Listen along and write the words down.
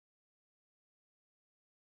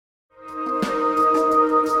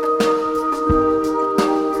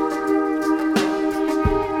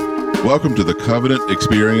Welcome to the Covenant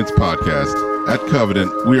Experience Podcast. At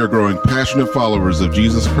Covenant, we are growing passionate followers of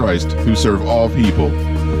Jesus Christ who serve all people.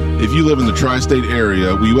 If you live in the tri-state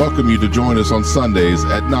area, we welcome you to join us on Sundays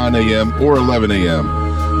at 9 a.m. or 11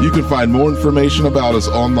 a.m. You can find more information about us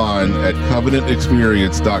online at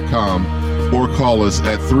covenantexperience.com or call us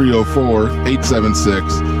at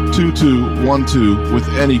 304-876-2212 with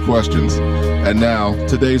any questions. And now,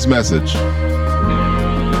 today's message.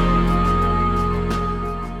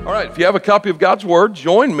 All right, if you have a copy of God's Word,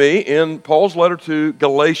 join me in Paul's letter to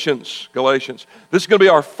Galatians. This is going to be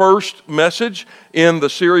our first message in the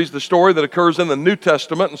series, The Story that occurs in the New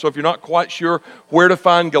Testament. And so if you're not quite sure where to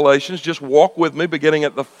find Galatians, just walk with me, beginning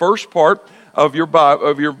at the first part of your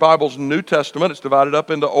Bible's New Testament. It's divided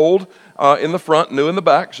up into Old in the front, New in the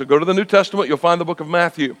back. So go to the New Testament, you'll find the book of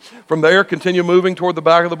Matthew. From there, continue moving toward the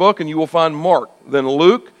back of the book, and you will find Mark, then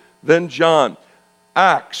Luke, then John.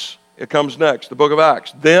 Acts. It comes next, the book of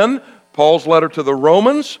Acts. Then Paul's letter to the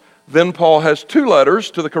Romans. Then Paul has two letters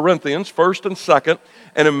to the Corinthians, 1st and 2nd.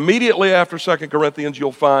 And immediately after 2nd Corinthians,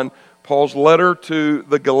 you'll find Paul's letter to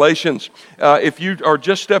the Galatians. If you are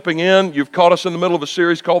just stepping in, you've caught us in the middle of a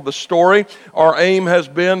series called The Story. Our aim has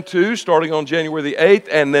been to, starting on January the 8th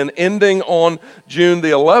and then ending on June the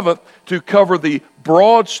 11th, to cover the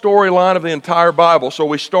broad storyline of the entire Bible. So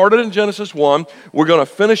we started in Genesis 1. We're going to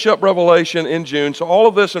finish up Revelation in June. So all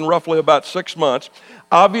of this in roughly about 6 months.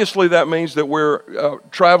 Obviously, that means that we're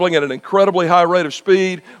traveling at an incredibly high rate of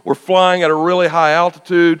speed. We're flying at a really high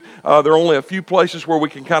altitude. There are only a few places where we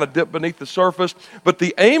can kind of dip beneath the surface. But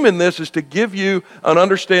the aim in this is to give you an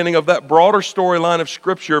understanding of that broader storyline of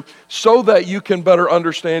Scripture so that you can better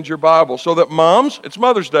understand your Bible. So that moms, it's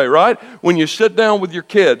Mother's Day, right? When you sit down with your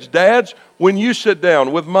kids, dads, when you sit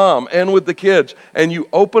down with mom and with the kids and you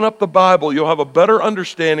open up the Bible, you'll have a better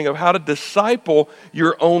understanding of how to disciple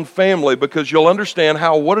your own family, because you'll understand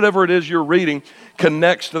how whatever it is you're reading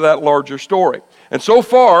connects to that larger story. And so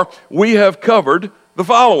far, we have covered the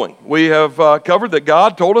following. We have covered that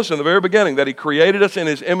God told us in the very beginning that He created us in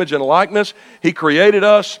His image and likeness. He created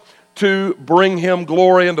us to bring Him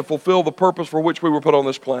glory and to fulfill the purpose for which we were put on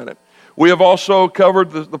this planet. We have also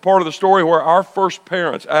covered the part of the story where our first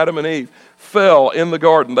parents, Adam and Eve, fell in the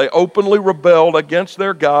garden. They openly rebelled against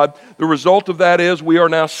their God. The result of that is we are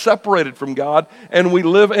now separated from God, and we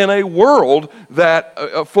live in a world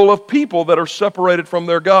that full of people that are separated from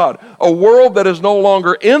their God. A world that is no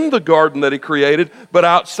longer in the garden that He created, but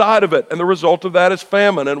outside of it. And the result of that is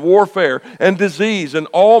famine and warfare and disease and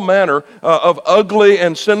all manner of ugly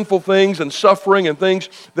and sinful things and suffering and things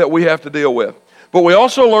that we have to deal with. But we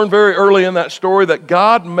also learned very early in that story that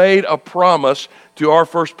God made a promise to our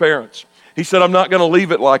first parents. He said, I'm not going to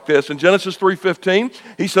leave it like this. In Genesis 3:15,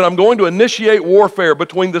 He said, I'm going to initiate warfare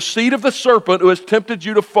between the seed of the serpent who has tempted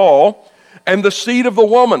you to fall and the seed of the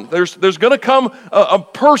woman. There's going to come a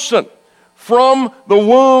person from the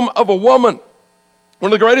womb of a woman.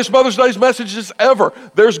 One of the greatest Mother's Day messages ever.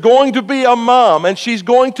 There's going to be a mom, and she's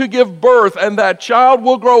going to give birth, and that child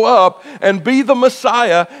will grow up and be the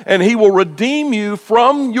Messiah, and He will redeem you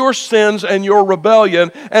from your sins and your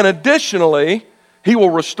rebellion, and additionally, He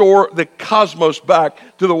will restore the cosmos back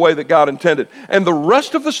to the way that God intended. And the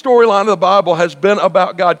rest of the storyline of the Bible has been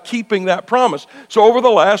about God keeping that promise. So over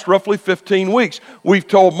the last roughly 15 weeks, we've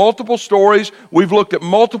told multiple stories. We've looked at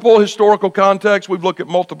multiple historical contexts. We've looked at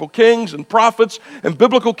multiple kings and prophets and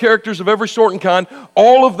biblical characters of every sort and kind,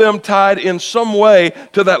 all of them tied in some way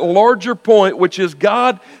to that larger point, which is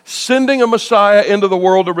God sending a Messiah into the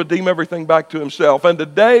world to redeem everything back to Himself. And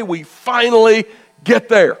today we finally get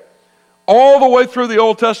there. All the way through the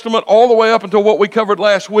Old Testament, all the way up until what we covered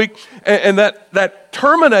last week, and that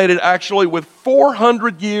terminated actually with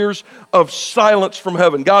 400 years of silence from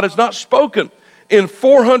heaven. God has not spoken in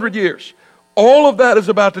 400 years. All of that is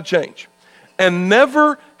about to change. And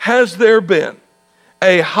never has there been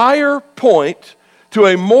a higher point to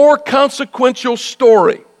a more consequential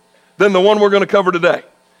story than the one we're going to cover today.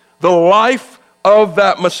 The life of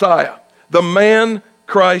that Messiah, the man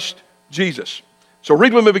Christ Jesus. So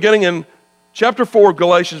read with me beginning in chapter 4 of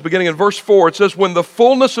Galatians, beginning in verse 4. It says, when the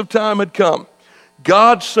fullness of time had come,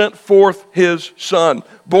 God sent forth His Son,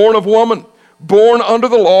 born of woman, born under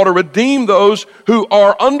the law, to redeem those who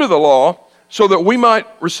are under the law, so that we might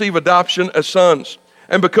receive adoption as sons.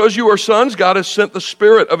 And because you are sons, God has sent the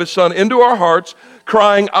Spirit of His Son into our hearts,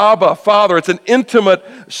 crying, Abba, Father. It's an intimate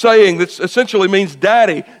saying that essentially means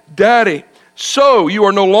daddy, daddy. So you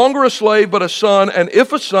are no longer a slave, but a son, and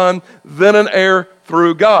if a son, then an heir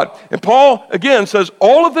through God. And Paul, again, says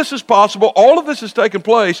all of this is possible, all of this has taken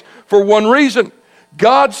place for one reason.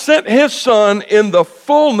 God sent His Son in the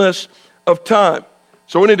fullness of time.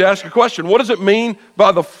 So we need to ask a question. What does it mean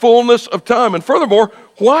by the fullness of time? And furthermore,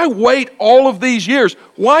 why wait all of these years?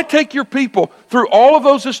 Why take your people through all of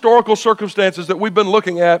those historical circumstances that we've been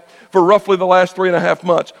looking at for roughly the last 3.5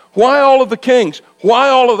 months? Why all of the kings? Why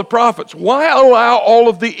all of the prophets? Why allow all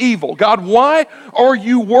of the evil? God, why are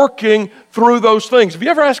you working through those things? Have you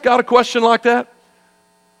ever asked God a question like that?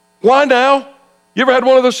 Why now? You ever had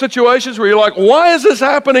one of those situations where you're like, why is this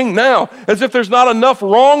happening now? As if there's not enough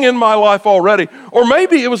wrong in my life already. Or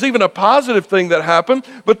maybe it was even a positive thing that happened,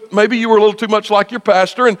 but maybe you were a little too much like your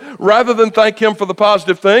pastor, and rather than thank him for the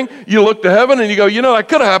positive thing, you look to heaven and you go, that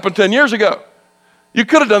could have happened 10 years ago. You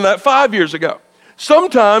could have done that 5 years ago.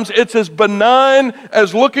 Sometimes it's as benign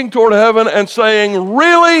as looking toward heaven and saying,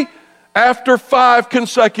 really? After 5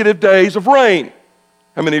 consecutive days of rain.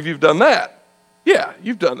 How many of you have done that? Yeah,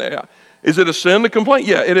 you've done that. Is it a sin to complain?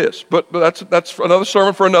 Yeah, it is. But that's another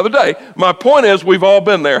sermon for another day. My point is, we've all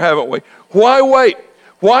been there, haven't we? Why wait?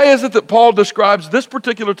 Why is it that Paul describes this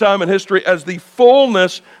particular time in history as the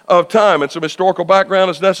fullness of time? And some historical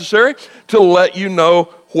background is necessary to let you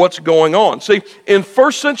know what's going on. See, in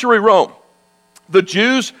first century Rome, the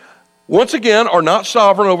Jews, once again, are not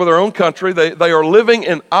sovereign over their own country. They are living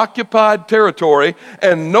in occupied territory,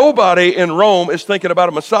 and nobody in Rome is thinking about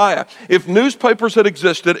a Messiah. If newspapers had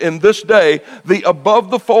existed in this day, the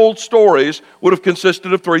above-the-fold stories would have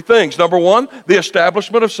consisted of 3 things. Number 1, the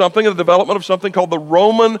establishment of something, the development of something called the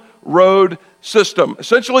Roman road system.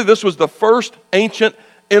 Essentially, this was the first ancient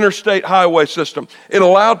interstate highway system. It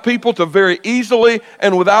allowed people to very easily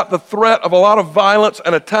and without the threat of a lot of violence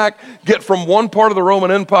and attack get from one part of the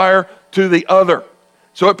Roman Empire to the other.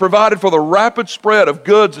 So it provided for the rapid spread of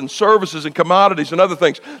goods and services and commodities and other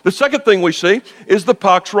things. The second thing we see is the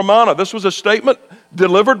Pax Romana. This was a statement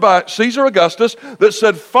delivered by Caesar Augustus that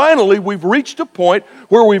said, finally, we've reached a point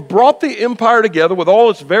where we've brought the empire together with all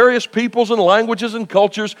its various peoples and languages and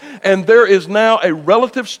cultures, and there is now a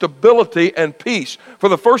relative stability and peace. For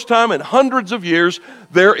the first time in hundreds of years,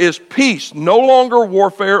 there is peace, no longer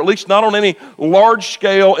warfare, at least not on any large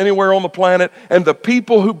scale anywhere on the planet, and the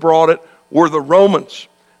people who brought it were the Romans.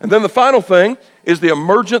 And then the final thing is the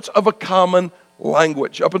emergence of a common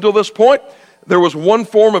language. Up until this point, there was one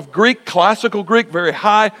form of Greek, classical Greek, very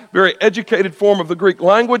high, very educated form of the Greek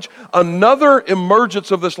language. Another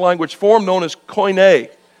emergence of this language form known as koine,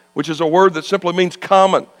 which is a word that simply means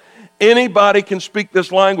common. Anybody can speak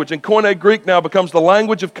this language, and Koine Greek now becomes the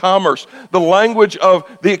language of commerce, the language of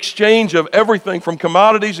the exchange of everything from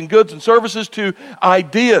commodities and goods and services to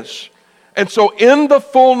ideas. And so in the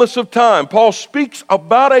fullness of time, Paul speaks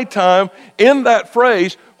about a time in that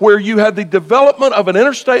phrase where you had the development of an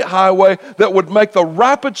interstate highway that would make the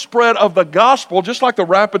rapid spread of the gospel, just like the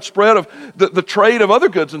rapid spread of the trade of other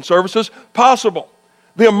goods and services, possible.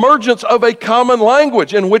 The emergence of a common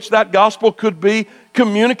language in which that gospel could be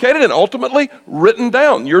communicated and ultimately written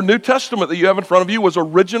down. Your New Testament that you have in front of you was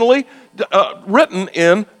originally written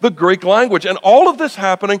in the Greek language. And all of this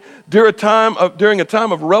happening during a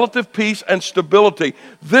time of relative peace and stability.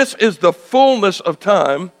 This is the fullness of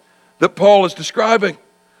time that Paul is describing.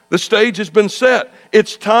 The stage has been set.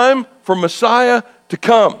 It's time for Messiah to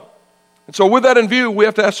come. And so with that in view, we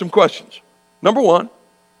have to ask some questions. Number 1,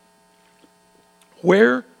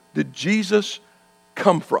 where did Jesus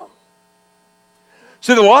come from?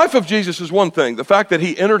 See, the life of Jesus is one thing. The fact that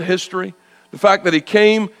he entered history, the fact that he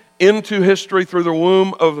came into history through the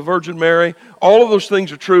womb of the Virgin Mary, all of those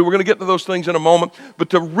things are true. We're going to get to those things in a moment. But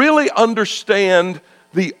to really understand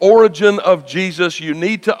the origin of Jesus, you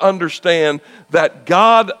need to understand that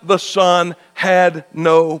God the Son had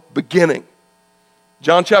no beginning.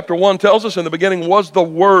 John chapter 1 tells us, in the beginning was the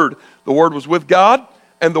Word. The Word was with God,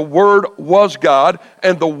 and the Word was God,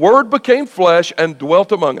 and the Word became flesh and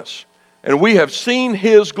dwelt among us. And we have seen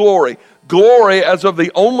his glory, glory as of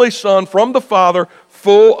the only Son from the Father,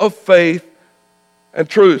 full of faith and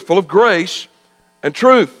truth, full of grace and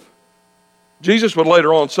truth. Jesus would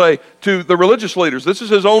later on say to the religious leaders, this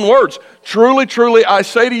is his own words, truly, truly, I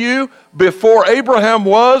say to you, before Abraham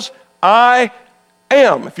was, I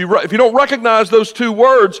am. If you don't recognize those two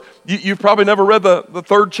words, you've probably never read the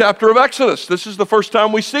 3rd chapter of Exodus. This is the first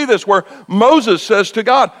time we see this, where Moses says to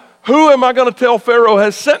God, who am I going to tell Pharaoh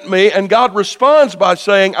has sent me? And God responds by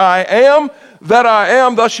saying, I am that I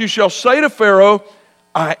am. Thus you shall say to Pharaoh,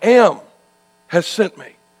 I am has sent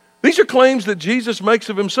me. These are claims that Jesus makes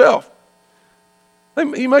of himself.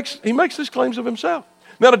 He makes these claims of himself.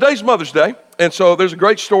 Now, today's Mother's Day, and so there's a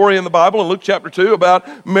great story in the Bible in Luke chapter 2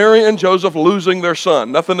 about Mary and Joseph losing their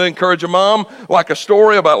son. Nothing to encourage a mom like a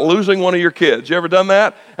story about losing one of your kids. You ever done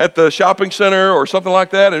that at the shopping center or something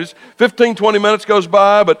like that? And it's 15, 20 minutes goes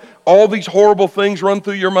by, but all these horrible things run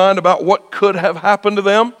through your mind about what could have happened to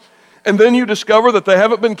them. And then you discover that they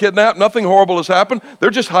haven't been kidnapped, nothing horrible has happened, they're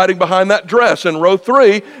just hiding behind that dress in row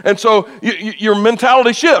 3, and so your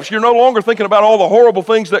mentality shifts. You're no longer thinking about all the horrible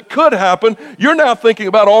things that could happen, you're now thinking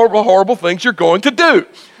about all the horrible things you're going to do,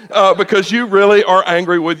 because you really are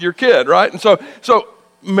angry with your kid, right? And so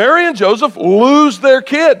Mary and Joseph lose their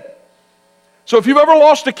kid. So if you've ever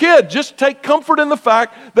lost a kid, just take comfort in the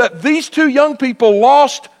fact that these two young people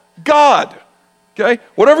lost God. Okay?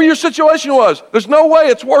 Whatever your situation was, there's no way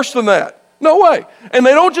it's worse than that. No way. And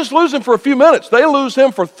they don't just lose him for a few minutes. They lose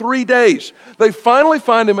him for 3 days. They finally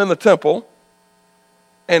find him in the temple,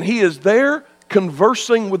 and he is there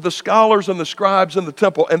conversing with the scholars and the scribes in the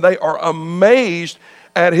temple, and they are amazed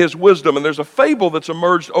at his wisdom. And there's a fable that's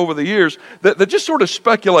emerged over the years that just sort of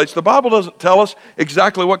speculates. The Bible doesn't tell us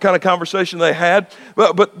exactly what kind of conversation they had,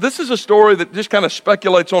 but this is a story that just kind of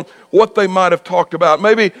speculates on what they might have talked about.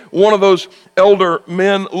 Maybe one of those elder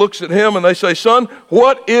men looks at him and they say, "Son,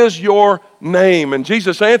 what is your name?" And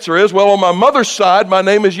Jesus' answer is, "Well, on my mother's side, my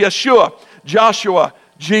name is Yeshua, Joshua,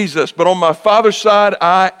 Jesus. But on my father's side,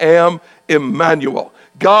 I am Emmanuel,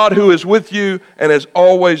 God who is with you and has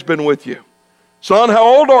always been with you." "Son, how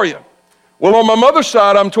old are you?" "Well, on my mother's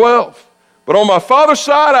side, I'm 12. But on my father's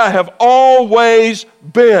side, I have always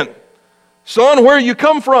been." "Son, where you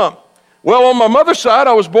come from?" "Well, on my mother's side,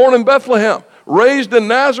 I was born in Bethlehem, raised in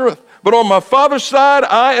Nazareth. But on my father's side,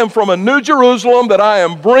 I am from a new Jerusalem that I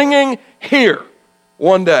am bringing here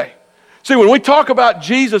one day." See, when we talk about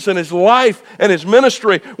Jesus and his life and his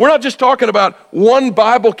ministry, we're not just talking about one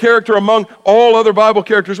Bible character among all other Bible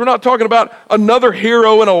characters. We're not talking about another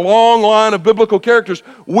hero in a long line of biblical characters.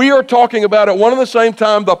 We are talking about at one and the same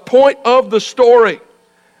time the point of the story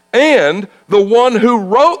and the one who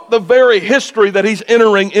wrote the very history that he's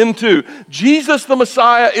entering into. Jesus the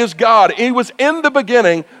Messiah is God. He was in the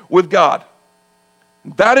beginning with God.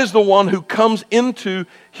 That is the one who comes into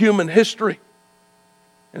human history.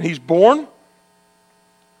 And he's born,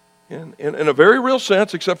 in a very real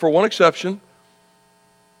sense, except for one exception,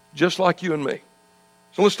 just like you and me.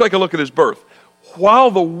 So let's take a look at his birth. While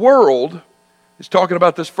the world is talking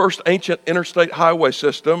about this first ancient interstate highway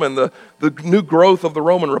system and the new growth of the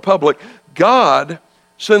Roman Republic, God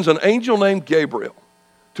sends an angel named Gabriel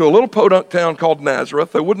to a little podunk town called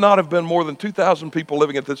Nazareth. There would not have been more than 2,000 people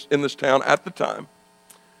living in this town at the time.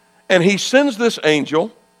 And he sends this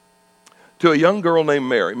angel to a young girl named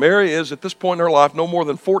Mary. Mary is, at this point in her life, no more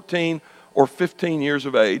than 14 or 15 years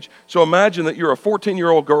of age. So imagine that you're a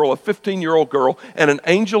 14-year-old girl, a 15-year-old girl, and an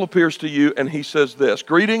angel appears to you, and he says this: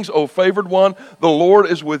 "Greetings, O favored one, the Lord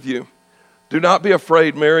is with you. Do not be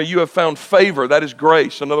afraid, Mary. You have found favor," that is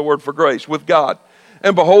grace, another word for grace, "with God.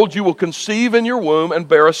 And behold, you will conceive in your womb and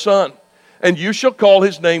bear a son, and you shall call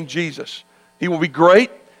his name Jesus. He will be great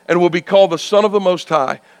and will be called the Son of the Most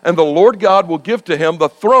High. And the Lord God will give to him the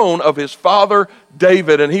throne of his father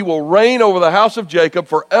David, and he will reign over the house of Jacob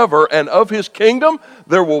forever, and of his kingdom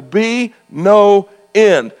there will be no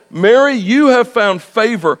end." Mary, you have found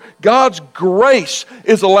favor. God's grace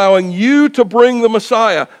is allowing you to bring the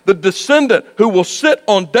Messiah, the descendant who will sit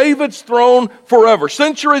on David's throne forever.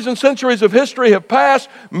 Centuries and centuries of history have passed.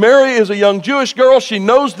 Mary is a young Jewish girl. She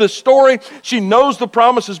knows this story. She knows the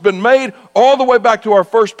promise has been made all the way back to our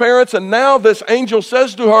first parents. And now this angel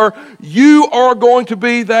says to her, "You are going to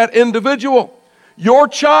be that individual. Your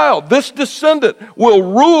child, this descendant, will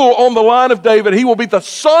rule on the line of David. He will be the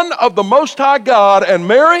Son of the Most High God. And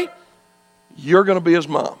Mary, you're going to be his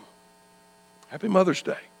mom." Happy Mother's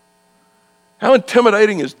Day. How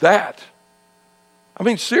intimidating is that? I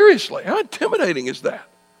mean, seriously, how intimidating is that?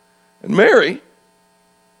 And Mary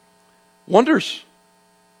wonders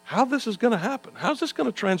how this is going to happen. How's this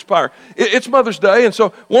going to transpire? It's Mother's Day, and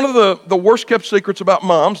so one of the worst kept secrets about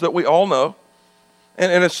moms that we all know,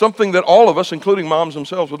 and it's something that all of us, including moms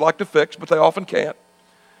themselves, would like to fix, but they often can't,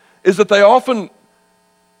 is that they often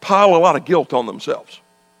pile a lot of guilt on themselves.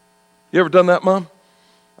 You ever done that, Mom?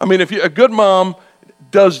 I mean, a good mom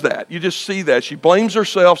does that. You just see that. She blames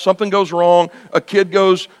herself. Something goes wrong. A kid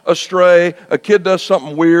goes astray. A kid does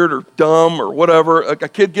something weird or dumb or whatever. A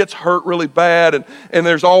kid gets hurt really bad. And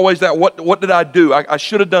there's always that, what did I do? I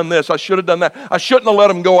should have done this. I should have done that. I shouldn't have let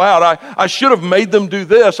them go out. I should have made them do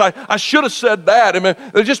this. I should have said that. I mean,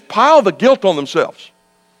 they just pile the guilt on themselves.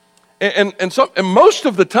 And most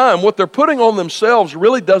of the time, what they're putting on themselves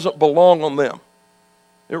really doesn't belong on them.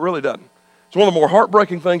 It really doesn't. It's one of the more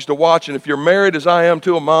heartbreaking things to watch, and if you're married as I am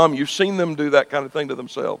to a mom, you've seen them do that kind of thing to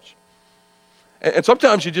themselves. And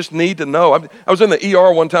sometimes you just need to know. I was in the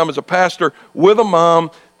ER one time as a pastor with a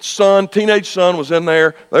mom. Teenage son was in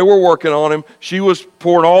there. They were working on him. She was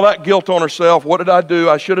pouring all that guilt on herself. What did I do?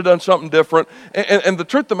 I should have done something different. And the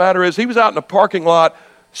truth of the matter is, he was out in the parking lot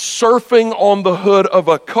surfing on the hood of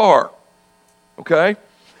a car. Okay?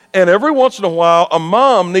 And every once in a while, a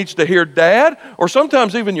mom needs to hear dad, or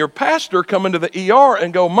sometimes even your pastor, come into the ER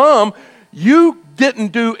and go, Mom, you didn't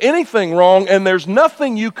do anything wrong, and there's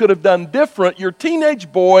nothing you could have done different. Your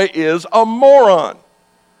teenage boy is a moron.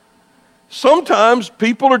 Sometimes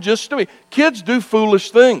people are just stupid. Kids do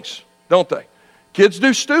foolish things, don't they? Kids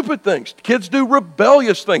do stupid things. Kids do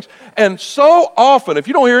rebellious things. And so often, if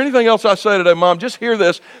you don't hear anything else I say today, Mom, just hear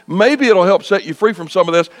this. Maybe it'll help set you free from some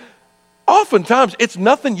of this. Oftentimes, it's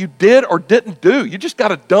nothing you did or didn't do. You just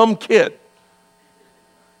got a dumb kid.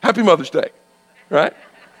 Happy Mother's Day, right?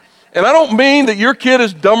 And I don't mean that your kid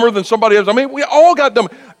is dumber than somebody else. I mean, we all got dumb.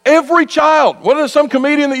 Every child, what is some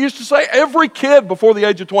comedian that used to say, every kid before the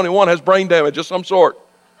age of 21 has brain damage of some sort,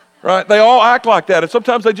 right? They all act like that, and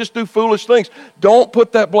sometimes they just do foolish things. Don't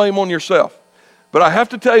put that blame on yourself. But I have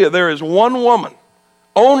to tell you, there is one woman,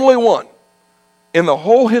 only one, in the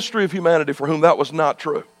whole history of humanity for whom that was not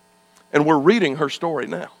true. And we're reading her story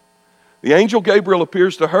now. The angel Gabriel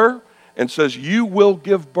appears to her and says, you will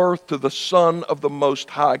give birth to the Son of the Most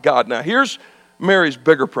High God. Now, here's Mary's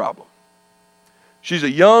bigger problem. She's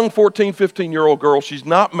a young 14, 15-year-old girl. She's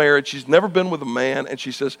not married. She's never been with a man. And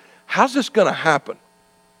she says, how's this going to happen?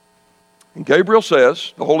 And Gabriel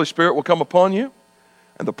says, the Holy Spirit will come upon you,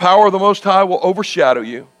 and the power of the Most High will overshadow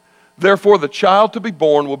you. Therefore, the child to be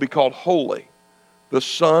born will be called Holy, the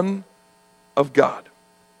Son of God.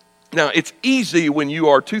 Now, it's easy when you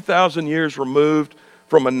are 2,000 years removed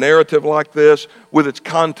from a narrative like this, with its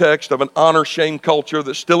context of an honor-shame culture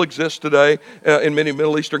that still exists today in many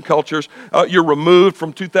Middle Eastern cultures. You're removed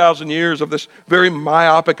from 2,000 years of this very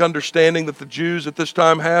myopic understanding that the Jews at this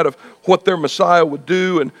time had of what their Messiah would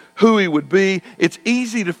do and who he would be. It's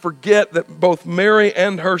easy to forget that both Mary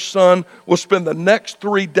and her son will spend the next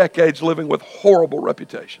 3 decades living with horrible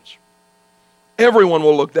reputations. Everyone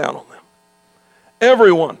will look down on them.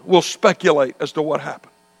 Everyone will speculate as to what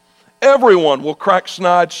happened. Everyone will crack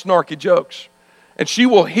snide, snarky jokes. And she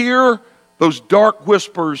will hear those dark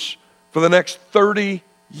whispers for the next 30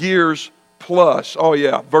 years plus. Oh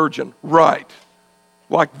yeah, virgin, right.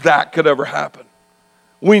 Like that could ever happen.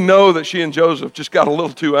 We know that she and Joseph just got a little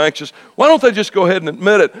too anxious. Why don't they just go ahead and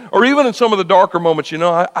admit it? Or even in some of the darker moments,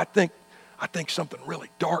 I think something really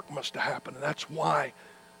dark must have happened, and that's why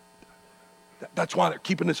they're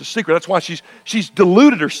keeping this a secret. That's why she's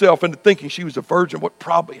deluded herself into thinking she was a virgin. What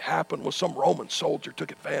probably happened was some Roman soldier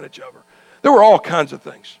took advantage of her. There were all kinds of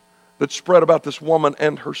things that spread about this woman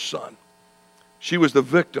and her son. She was the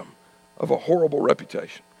victim of a horrible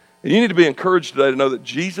reputation. And you need to be encouraged today to know that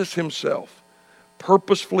Jesus himself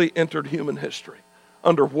purposefully entered human history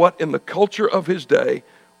under what in the culture of his day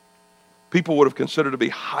people would have considered to be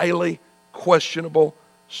highly questionable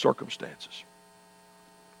circumstances.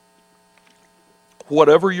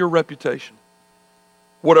 Whatever your reputation,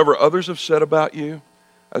 whatever others have said about you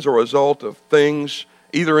as a result of things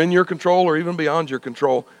either in your control or even beyond your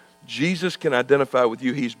control, Jesus can identify with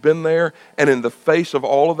you. He's been there, and in the face of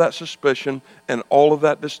all of that suspicion and all of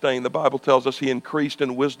that disdain, the Bible tells us he increased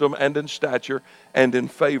in wisdom and in stature and in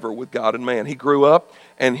favor with God and man. He grew up,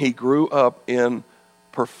 and he grew up in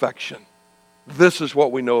perfection. This is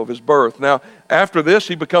what we know of his birth. Now, after this,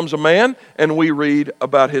 he becomes a man, and we read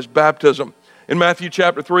about his baptism. In Matthew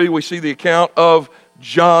chapter 3, we see the account of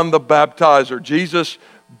John the Baptizer, Jesus'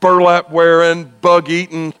 burlap-wearing,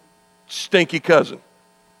 bug-eating, stinky cousin.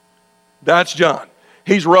 That's John.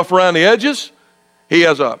 He's rough around the edges. He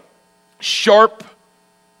has a sharp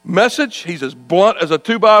message. He's as blunt as a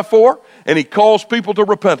 2x4, and he calls people to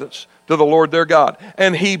repentance, to the Lord their God.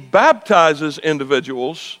 And he baptizes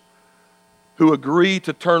individuals who agree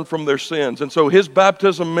to turn from their sins. And so his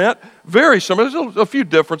baptism meant very similar. There's a few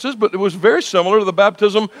differences, but it was very similar to the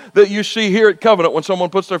baptism that you see here at Covenant when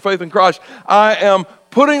someone puts their faith in Christ. I am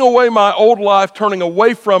putting away my old life, turning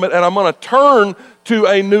away from it, and I'm going to turn to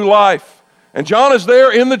a new life. And John is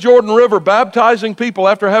there in the Jordan River baptizing people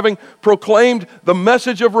after having proclaimed the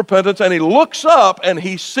message of repentance, and he looks up and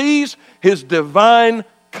he sees his divine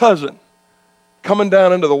cousin coming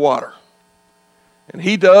down into the water. And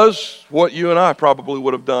he does what you and I probably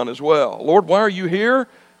would have done as well. Lord, why are you here?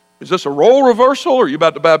 Is this a role reversal? Or are you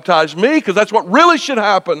about to baptize me? Because that's what really should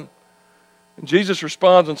happen. And Jesus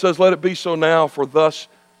responds and says, let it be so now, for thus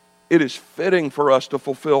it is fitting for us to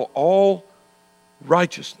fulfill all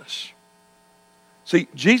righteousness. See,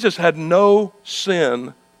 Jesus had no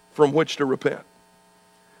sin from which to repent.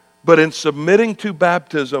 But in submitting to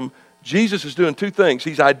baptism, Jesus is doing two things.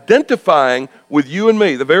 He's identifying with you and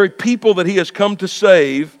me, the very people that he has come to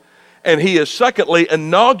save, and he is secondly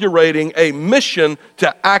inaugurating a mission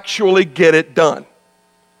to actually get it done.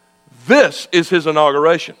 This is his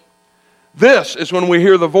inauguration. This is when we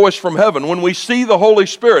hear the voice from heaven, when we see the Holy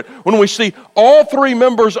Spirit, when we see all three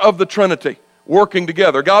members of the Trinity working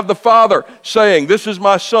together. God the Father saying, "This is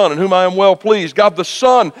my Son in whom I am well pleased." God the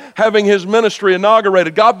Son having his ministry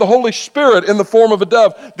inaugurated. God the Holy Spirit in the form of a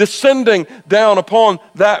dove descending down upon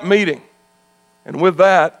that meeting. And with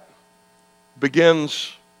that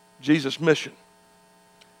begins Jesus' mission.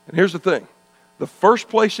 And here's the thing. The first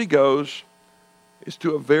place he goes is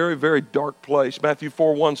to a very, very dark place. Matthew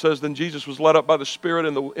 4:1 says, "Then Jesus was led up by the Spirit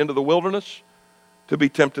into the wilderness to be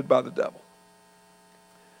tempted by the devil."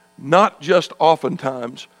 Not just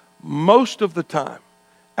oftentimes, most of the time,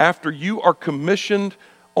 after you are commissioned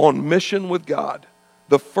on mission with God,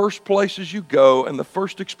 the first places you go and the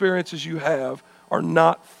first experiences you have are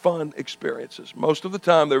not fun experiences. Most of the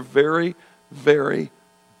time, they're very, very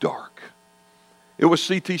dark. It was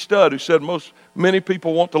C.T. Studd who said, many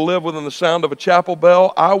people want to live within the sound of a chapel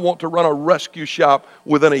bell. I want to run a rescue shop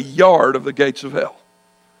within a yard of the gates of hell.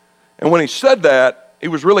 And when he said that, he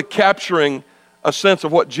was really capturing a sense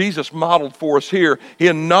of what Jesus modeled for us here. He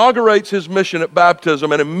inaugurates his mission at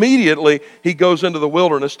baptism, and immediately he goes into the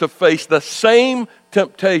wilderness to face the same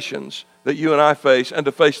temptations that you and I face, and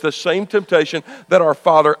to face the same temptation that our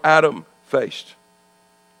father Adam faced.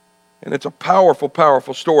 And it's a powerful,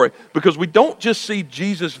 powerful story, because we don't just see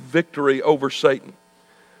Jesus' victory over Satan.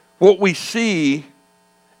 What we see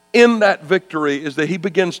in that victory is that he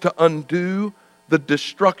begins to undo the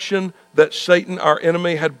destruction that Satan, our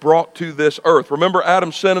enemy, had brought to this earth. Remember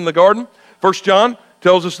Adam's sin in the garden? 1 John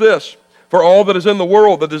tells us this: "For all that is in the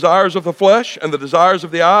world, the desires of the flesh and the desires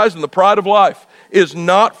of the eyes and the pride of life, is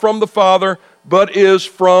not from the Father, but is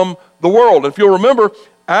from the world." And if you'll remember,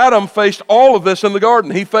 Adam faced all of this in the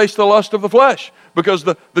garden. He faced the lust of the flesh, because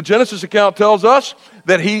the Genesis account tells us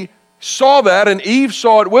that he saw that, and Eve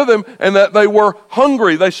saw it with him, and that they were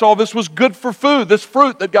hungry. They saw this was good for food, this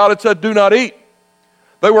fruit that God had said, "Do not eat."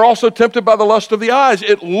 They were also tempted by the lust of the eyes.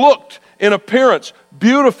 It looked, in appearance,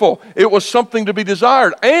 beautiful. It was something to be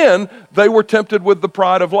desired. And they were tempted with the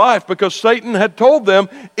pride of life, because Satan had told them,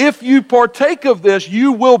 if you partake of this,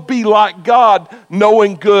 you will be like God,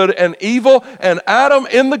 knowing good and evil. And Adam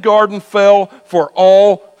in the garden fell for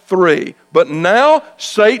all three. But now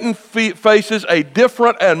Satan faces a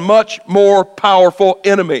different and much more powerful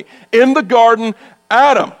enemy. In the garden,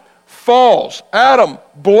 Adam falls. Adam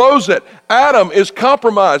blows it. Adam is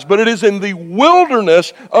compromised. But it is in the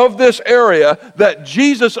wilderness of this area that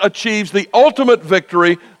Jesus achieves the ultimate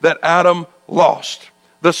victory that Adam lost.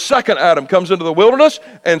 The second Adam comes into the wilderness,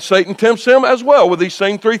 and Satan tempts him as well with these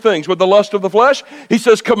same three things. With the lust of the flesh, he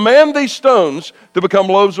says, "Command these stones to become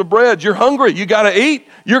loaves of bread." You're hungry. You got to eat.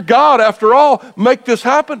 You're God after all. Make this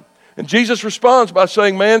happen. And Jesus responds by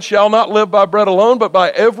saying, "Man shall not live by bread alone, but by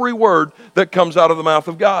every word that comes out of the mouth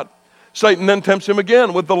of God." Satan then tempts him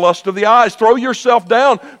again with the lust of the eyes. "Throw yourself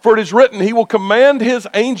down, for it is written, he will command his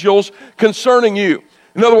angels concerning you."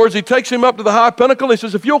 In other words, he takes him up to the high pinnacle. And he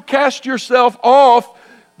says, if you'll cast yourself off,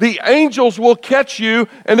 the angels will catch you.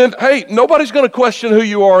 And then, hey, nobody's going to question who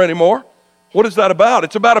you are anymore. What is that about?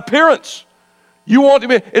 It's about appearance. You want to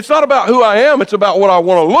be, it's not about who I am, it's about what I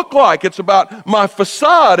want to look like. It's about my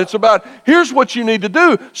facade. It's about, here's what you need to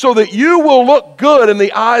do so that you will look good in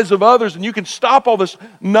the eyes of others, and you can stop all this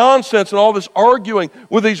nonsense and all this arguing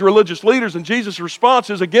with these religious leaders. And Jesus' response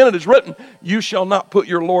is, again, it is written, "You shall not put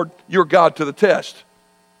your Lord, your God, to the test."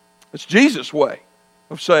 It's Jesus' way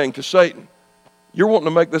of saying to Satan, you're wanting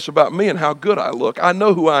to make this about me and how good I look. I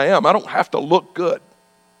know who I am. I don't have to look good.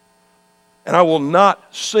 And I will not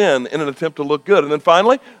sin in an attempt to look good. And then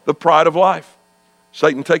finally, the pride of life.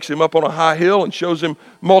 Satan takes him up on a high hill and shows him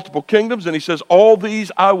multiple kingdoms. And he says, all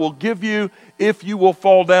these I will give you if you will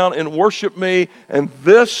fall down and worship me. And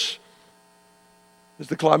this is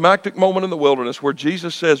the climactic moment in the wilderness where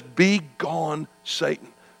Jesus says, "Be gone, Satan.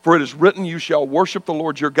 For it is written, you shall worship the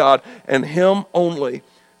Lord your God, and him only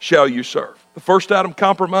shall you serve." The first Adam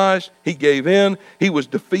compromised. He gave in. He was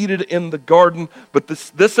defeated in the garden. But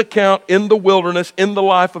this account in the wilderness, in the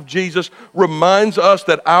life of Jesus, reminds us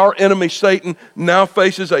that our enemy, Satan, now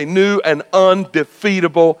faces a new and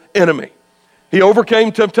undefeatable enemy. He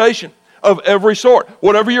overcame temptation. of every sort.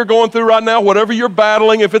 Whatever you're going through right now, whatever you're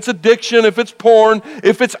battling, if it's addiction, if it's porn,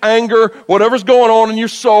 if it's anger, whatever's going on in your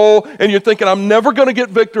soul, and you're thinking, I'm never going to get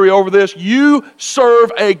victory over this, you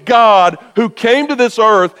serve a God who came to this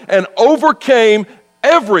earth and overcame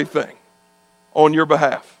everything on your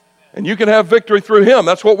behalf. And you can have victory through him.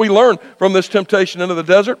 That's what we learn from this temptation into the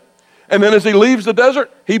desert. And then as he leaves the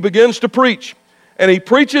desert, he begins to preach. And he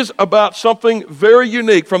preaches about something very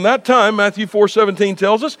unique. From that time, Matthew 4:17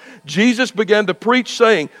 tells us, Jesus began to preach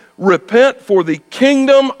saying, repent, for the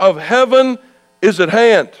kingdom of heaven is at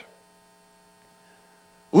hand.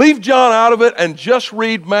 Leave John out of it and just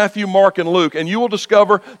read Matthew, Mark, and Luke, and you will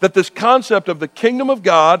discover that this concept of the kingdom of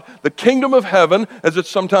God, the kingdom of heaven, as it's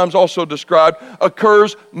sometimes also described,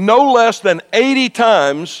 occurs no less than 80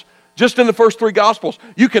 times just in the first 3 Gospels.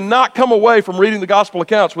 You cannot come away from reading the Gospel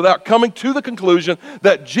accounts without coming to the conclusion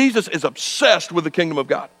that Jesus is obsessed with the kingdom of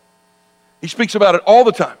God. He speaks about it all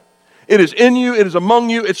the time. It is in you, it is among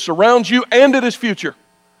you, it surrounds you, and it is future.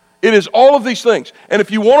 It is all of these things. And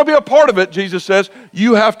if you want to be a part of it, Jesus says,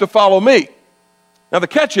 you have to follow me. Now the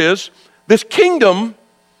catch is, this kingdom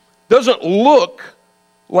doesn't look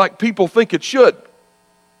like people think it should.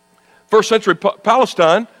 First century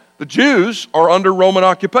Palestine, the Jews are under Roman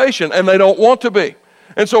occupation, and they don't want to be.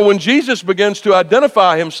 And so when Jesus begins to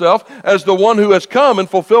identify himself as the one who has come in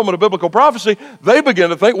fulfillment of biblical prophecy, they begin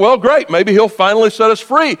to think, well, great, maybe he'll finally set us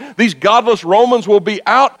free. These godless Romans will be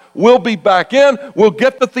out, we'll be back in, we'll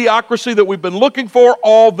get the theocracy that we've been looking for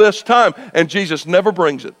all this time. And Jesus never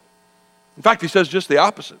brings it. In fact, he says just the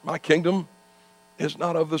opposite. My kingdom is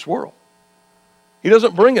not of this world. He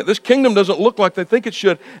doesn't bring it. This kingdom doesn't look like they think it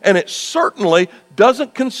should, and it certainly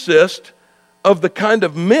doesn't consist of the kind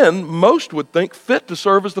of men most would think fit to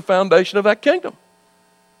serve as the foundation of that kingdom.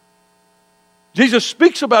 Jesus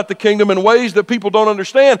speaks about the kingdom in ways that people don't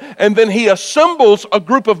understand, and then he assembles a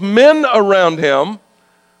group of men around him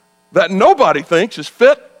that nobody thinks is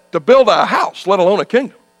fit to build a house, let alone a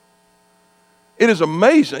kingdom. It is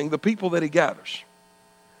amazing the people that he gathers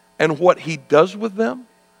and what he does with them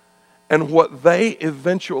and what they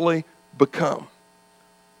eventually become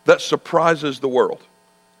that surprises the world.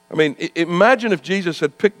 I mean, imagine if Jesus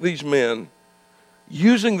had picked these men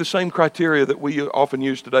using the same criteria that we often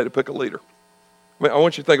use today to pick a leader. I mean, I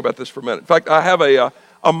want you to think about this for a minute. In fact, I have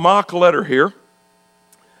a mock letter here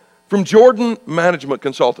from Jordan Management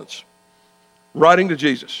Consultants writing to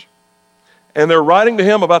Jesus. And they're writing to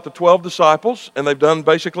him about the 12 disciples, and they've done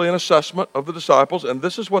basically an assessment of the disciples, and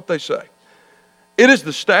this is what they say. It is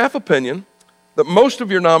the staff opinion that most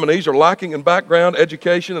of your nominees are lacking in background,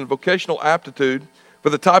 education, and vocational aptitude for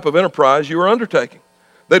the type of enterprise you are undertaking.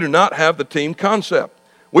 They do not have the team concept.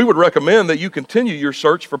 We would recommend that you continue your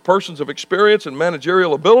search for persons of experience and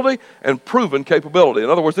managerial ability and proven capability. In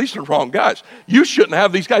other words, these are the wrong guys. You shouldn't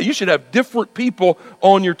have these guys. You should have different people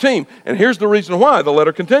on your team. And here's the reason why. The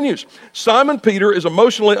letter continues. Simon Peter is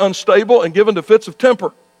emotionally unstable and given to fits of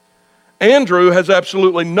temper. Andrew has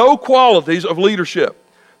absolutely no qualities of leadership.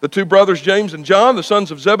 The 2 brothers, James and John, the sons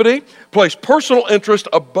of Zebedee, place personal interest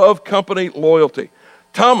above company loyalty.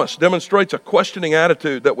 Thomas demonstrates a questioning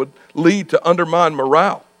attitude that would lead to undermine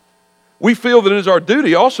morale. We feel that it is our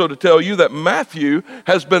duty also to tell you that Matthew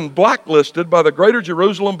has been blacklisted by the Greater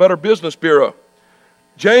Jerusalem Better Business Bureau.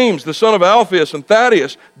 James, the son of Alphaeus, and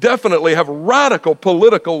Thaddeus definitely have radical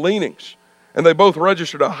political leanings, and they both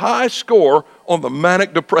registered a high score on the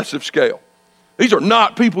manic depressive scale. These are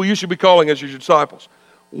not people you should be calling as your disciples.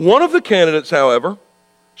 One of the candidates, however,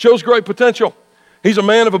 shows great potential. He's a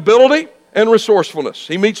man of ability and resourcefulness.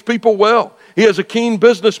 He meets people well. He has a keen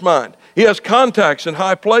business mind. He has contacts in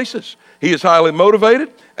high places. He is highly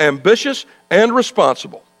motivated, ambitious, and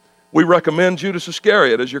responsible. We recommend Judas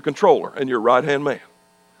Iscariot as your controller and your right-hand man.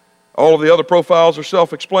 All of the other profiles are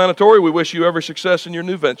self-explanatory. We wish you every success in your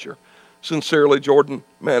new venture. Sincerely, Jordan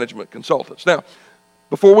Management Consultants. Now,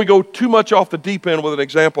 before we go too much off the deep end with an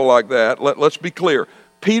example like that, let's be clear.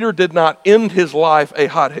 Peter did not end his life a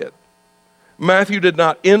hothead. Matthew did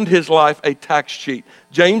not end his life a tax cheat.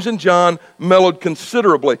 James and John mellowed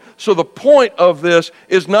considerably. So the point of this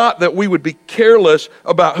is not that we would be careless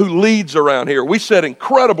about who leads around here. We set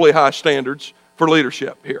incredibly high standards for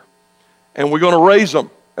leadership here. And we're going to raise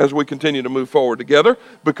them as we continue to move forward together,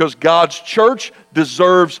 because God's church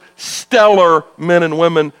deserves stellar men and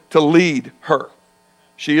women to lead her.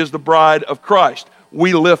 She is the bride of Christ.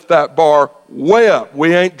 We lift that bar way up.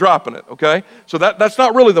 We ain't dropping it, okay? So that's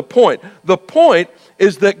not really the point. The point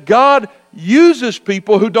is that God uses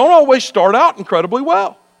people who don't always start out incredibly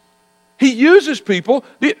well. He uses people.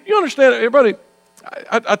 You understand, everybody?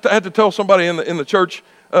 I had to tell somebody in the church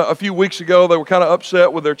a few weeks ago. They were kind of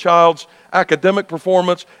upset with their child's academic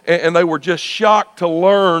performance, and they were just shocked to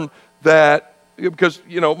learn that, because,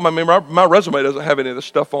 my resume doesn't have any of this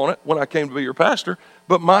stuff on it when I came to be your pastor,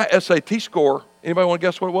 but my SAT score, anybody want to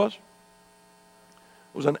guess what it was?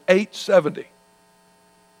 It was an 870.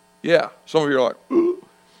 Yeah, some of you are like, ooh.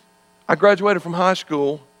 I graduated from high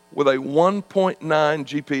school with a 1.9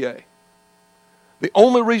 GPA. The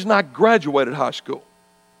only reason I graduated high school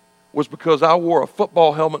was because I wore a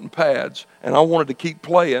football helmet and pads, and I wanted to keep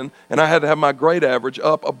playing, and I had to have my grade average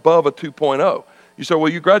up above a 2.0. You say,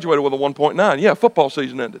 well, you graduated with a 1.9. Yeah, football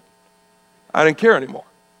season ended. I didn't care anymore.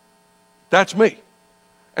 That's me.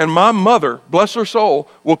 And my mother, bless her soul,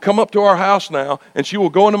 will come up to our house now, and she will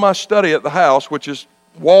go into my study at the house, which is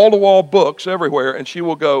wall-to-wall books everywhere, and she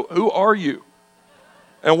will go, who are you?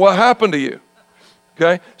 And what happened to you?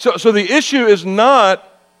 Okay? So the issue is not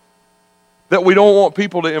that we don't want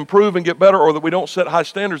people to improve and get better, or that we don't set high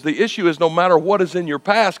standards. The issue is no matter what is in your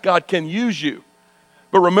past, God can use you.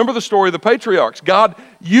 But remember the story of the patriarchs. God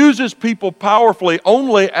uses people powerfully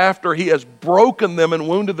only after he has broken them and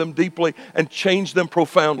wounded them deeply and changed them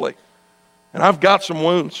profoundly. And I've got some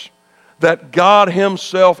wounds that God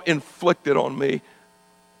himself inflicted on me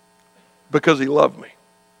because he loved me.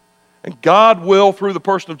 And God will, through the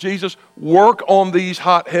person of Jesus, work on these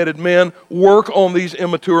hot-headed men, work on these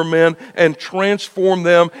immature men, and transform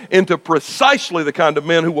them into precisely the kind of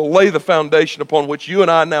men who will lay the foundation upon which you and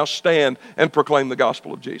I now stand and proclaim the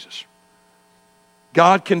gospel of Jesus.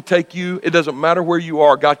 God can take you, it doesn't matter where you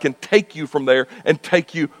are, God can take you from there and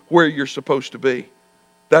take you where you're supposed to be.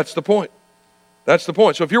 That's the point. That's the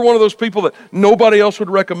point. So if you're one of those people that nobody else would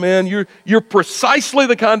recommend, you're precisely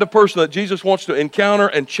the kind of person that Jesus wants to encounter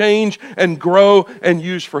and change and grow and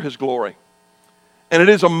use for his glory. And it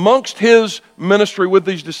is amongst his ministry with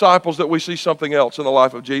these disciples that we see something else in the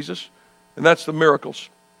life of Jesus, and that's the miracles.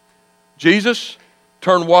 Jesus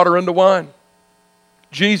turned water into wine.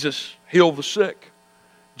 Jesus healed the sick.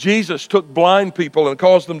 Jesus took blind people and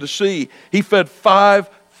caused them to see. He fed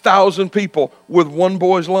 5,000 people with one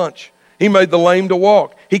boy's lunch. He made the lame to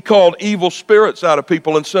walk. He called evil spirits out of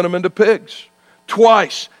people and sent them into pigs.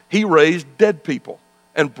 Twice, he raised dead people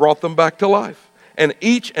and brought them back to life. And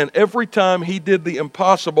each and every time he did the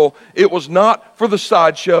impossible, it was not for the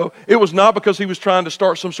sideshow. It was not because he was trying to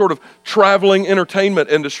start some sort of traveling entertainment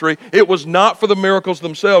industry. It was not for the miracles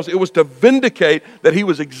themselves. It was to vindicate that he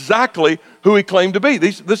was exactly who he claimed to be.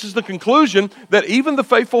 This is the conclusion that even the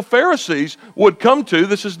faithful Pharisees would come to.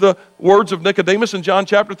 This is the words of Nicodemus in John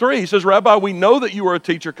chapter 3. He says, Rabbi, we know that you are a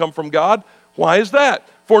teacher come from God. Why is that?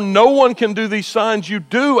 For no one can do these signs you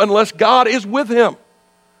do unless God is with him.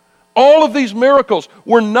 All of these miracles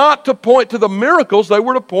were not to point to the miracles, they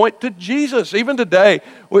were to point to Jesus. Even today,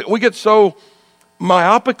 we get so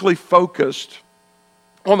myopically focused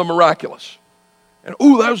on the miraculous. And,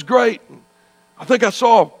 ooh, that was great. I think I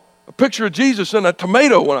saw a picture of Jesus in a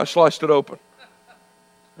tomato when I sliced it open.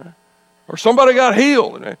 Or somebody got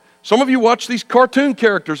healed. Some of you watch these cartoon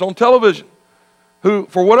characters on television who,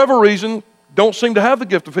 for whatever reason, don't seem to have the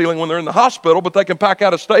gift of healing when they're in the hospital, but they can pack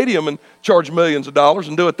out a stadium and charge millions of dollars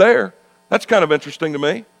and do it there. That's kind of interesting to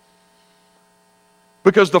me.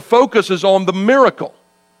 Because the focus is on the miracle.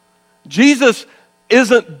 Jesus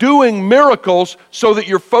isn't doing miracles so that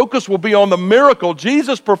your focus will be on the miracle.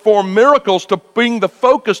 Jesus performed miracles to bring the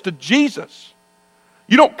focus to Jesus.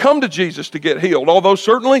 You don't come to Jesus to get healed, although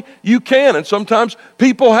certainly you can, and sometimes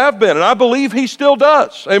people have been, and I believe he still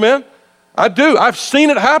does. Amen? I do. I've seen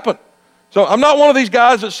it happen. So I'm not one of these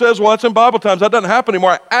guys that says, well, it's in Bible times. That doesn't happen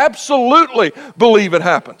anymore. I absolutely believe it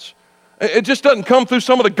happens. It just doesn't come through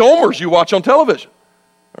some of the Gomers you watch on television.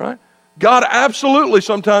 All right? God absolutely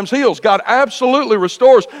sometimes heals. God absolutely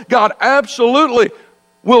restores. God absolutely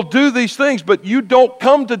will do these things. But you don't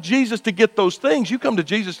come to Jesus to get those things. You come to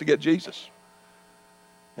Jesus to get Jesus.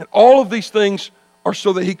 And all of these things are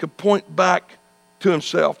so that he could point back to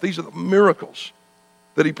himself. These are the miracles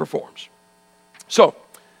that he performs. So,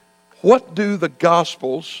 what do the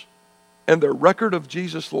Gospels and their record of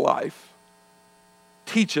Jesus' life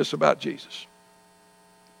teach us about Jesus?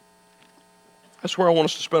 That's where I want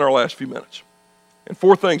us to spend our last few minutes. And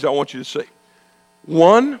 4 things I want you to see.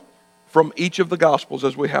 1 from each of the Gospels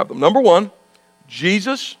as we have them. Number 1,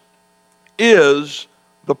 Jesus is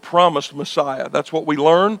the promised Messiah. That's what we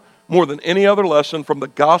learn more than any other lesson from the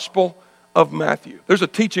Gospel of Matthew. There's a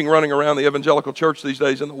teaching running around the evangelical church these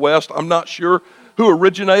days in the West. I'm not sure who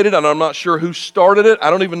originated, and I'm not sure who started it. I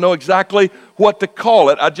don't even know exactly what to call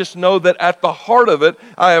it. I just know that at the heart of it,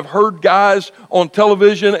 I have heard guys on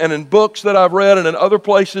television and in books that I've read and in other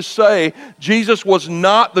places say Jesus was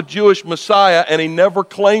not the Jewish Messiah, and he never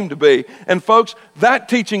claimed to be. And folks, that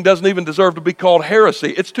teaching doesn't even deserve to be called heresy.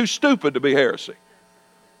 It's too stupid to be heresy.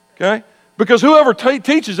 Okay? Because whoever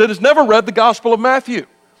teaches it has never read the Gospel of Matthew,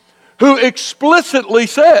 who explicitly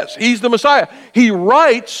says he's the Messiah. He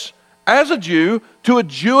writes as a Jew to a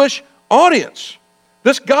Jewish audience.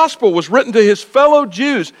 This gospel was written to his fellow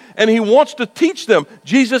Jews, and he wants to teach them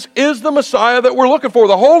Jesus is the Messiah that we're looking for.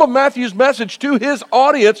 The whole of Matthew's message to his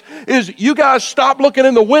audience is, you guys stop looking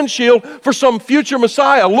in the windshield for some future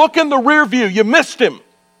Messiah. Look in the rear view. You missed him.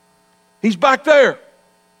 He's back there.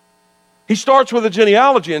 He starts with a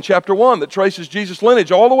genealogy in chapter 1 that traces Jesus'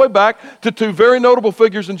 lineage all the way back to two very notable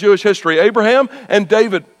figures in Jewish history, Abraham and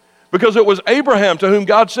David. Because it was Abraham to whom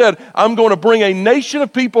God said, I'm going to bring a nation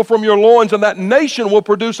of people from your loins, and that nation will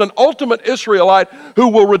produce an ultimate Israelite who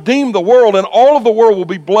will redeem the world, and all of the world will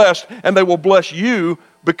be blessed, and they will bless you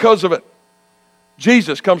because of it.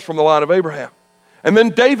 Jesus comes from the line of Abraham. And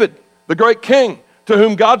then David, the great king, to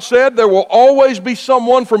whom God said, there will always be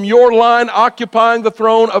someone from your line occupying the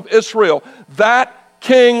throne of Israel. That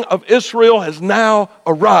king of Israel has now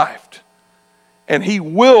arrived, and he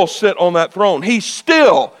will sit on that throne. He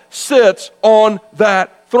still sits on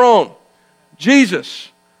that throne. Jesus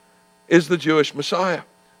is the Jewish Messiah.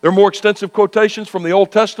 There are more extensive quotations from the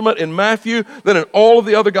Old Testament in Matthew than in all of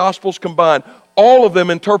the other Gospels combined. All of them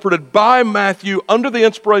interpreted by Matthew under the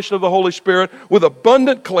inspiration of the Holy Spirit with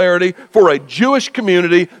abundant clarity for a Jewish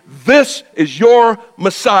community. This is your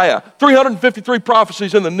Messiah. 353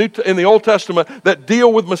 prophecies in the Old Testament that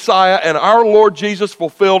deal with Messiah, and our Lord Jesus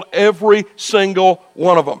fulfilled every single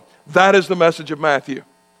one of them. That is the message of Matthew.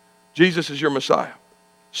 Jesus is your Messiah.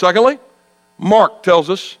 Secondly, Mark tells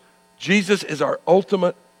us Jesus is our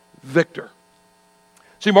ultimate victor.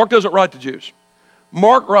 See, Mark doesn't write to Jews.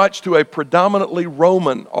 Mark writes to a predominantly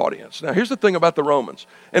Roman audience. Now, here's the thing about the Romans.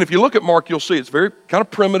 And if you look at Mark, you'll see it's very kind of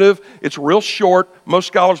primitive. It's real short. Most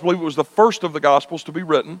scholars believe it was the first of the Gospels to be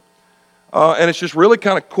written. And it's just really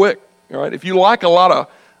kind of quick. All right? If you like a lot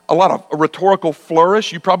of rhetorical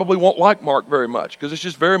flourish, you probably won't like Mark very much, because it's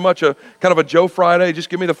just very much a kind of a Joe Friday, just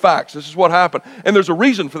give me the facts. This is what happened. And there's a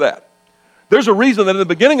reason for that. There's a reason that in the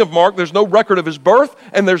beginning of Mark, there's no record of his birth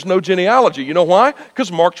and there's no genealogy. You know why?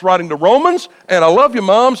 Because Mark's writing to Romans, and I love you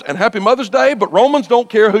moms, and happy Mother's Day, but Romans don't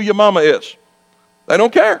care who your mama is. They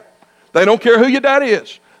don't care. They don't care who your daddy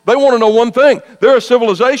is. They want to know one thing. They're a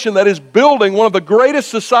civilization that is building one of the greatest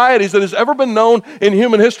societies that has ever been known in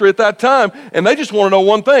human history at that time, and they just want to know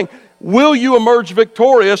one thing. Will you emerge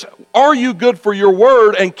victorious? Are you good for your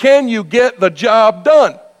word? And can you get the job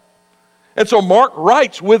done? And so Mark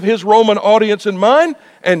writes with his Roman audience in mind,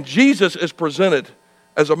 and Jesus is presented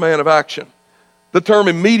as a man of action. The term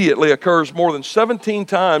immediately occurs more than 17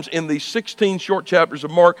 times in these 16 short chapters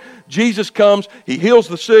of Mark. Jesus comes, he heals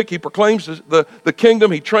the sick, he proclaims the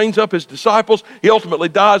kingdom, he trains up his disciples, he ultimately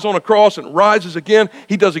dies on a cross and rises again.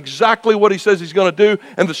 He does exactly what he says he's going to do,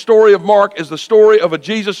 and the story of Mark is the story of a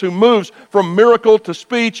Jesus who moves from miracle to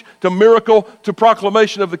speech, to miracle to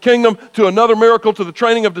proclamation of the kingdom, to another miracle to the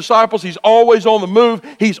training of disciples. He's always on the move,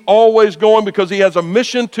 he's always going because he has a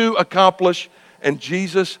mission to accomplish, and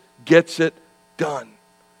Jesus gets it done.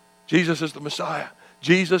 Jesus is the Messiah.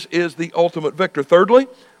 Jesus is the ultimate victor. Thirdly,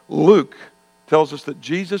 Luke tells us that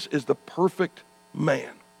Jesus is the perfect man.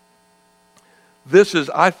 This is,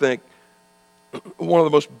 I think, one of the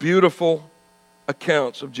most beautiful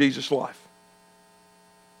accounts of Jesus' life.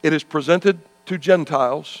 It is presented to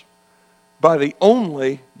Gentiles by the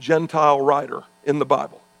only Gentile writer in the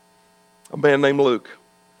Bible, a man named Luke.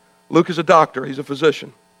 Luke is a doctor. He's a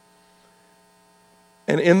physician.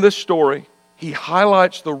 And in this story, he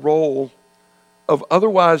highlights the role of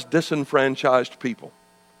otherwise disenfranchised people.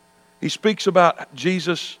 He speaks about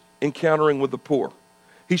Jesus encountering with the poor.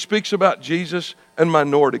 He speaks about Jesus and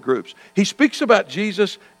minority groups. He speaks about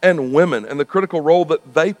Jesus and women and the critical role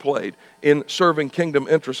that they played in serving kingdom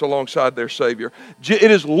interests alongside their Savior.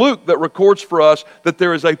 It is Luke that records for us that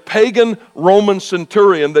there is a pagan Roman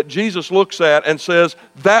centurion that Jesus looks at and says,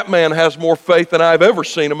 that man has more faith than I've ever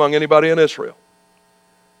seen among anybody in Israel.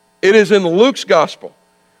 It is in Luke's gospel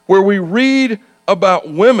where we read about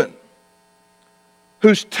women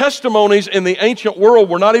whose testimonies in the ancient world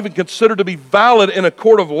were not even considered to be valid in a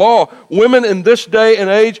court of law. Women in this day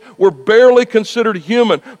and age were barely considered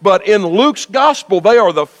human. But in Luke's gospel, they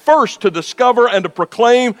are the first to discover and to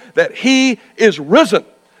proclaim that he is risen.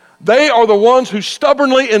 They are the ones who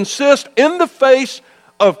stubbornly insist in the face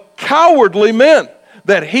of cowardly men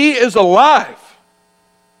that he is alive.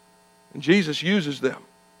 And Jesus uses them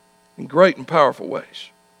in great and powerful ways.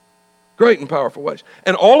 Great and powerful ways.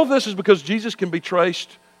 And all of this is because Jesus can be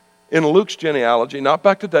traced in Luke's genealogy, not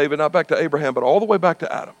back to David, not back to Abraham, but all the way back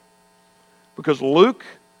to Adam. Because Luke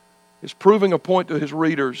is proving a point to his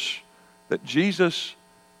readers that Jesus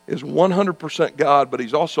is 100% God, but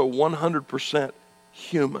he's also 100%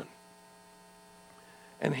 human.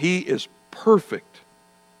 And he is perfect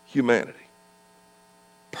humanity.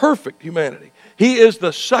 Perfect humanity. He is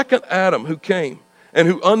the second Adam who came and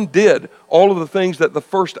who undid all of the things that the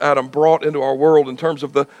first Adam brought into our world in terms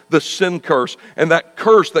of the sin curse, and that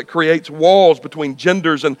curse that creates walls between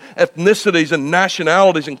genders and ethnicities and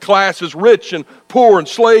nationalities and classes, rich and poor and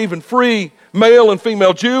slave and free, male and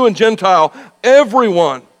female, Jew and Gentile.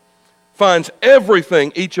 Everyone finds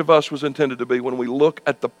everything each of us was intended to be when we look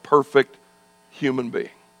at the perfect human being,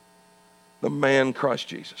 the man Christ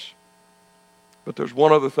Jesus. But there's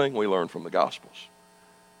one other thing we learn from the Gospels.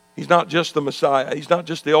 He's not just the Messiah. He's not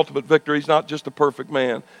just the ultimate victor. He's not just a perfect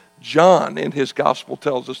man. John, in his Gospel,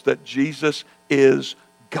 tells us that Jesus is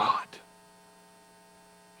God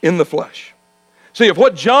in the flesh. See, if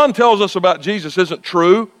what John tells us about Jesus isn't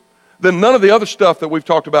true, then none of the other stuff that we've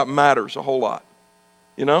talked about matters a whole lot.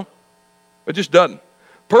 You know? It just doesn't.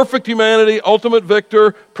 Perfect humanity, ultimate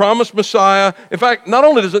victor, promised Messiah. In fact, not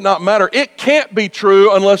only does it not matter, it can't be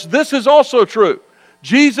true unless this is also true.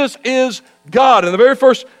 Jesus is God. In the very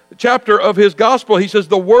first chapter of his gospel, he says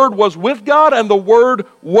the Word was with God and the Word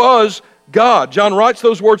was God. John writes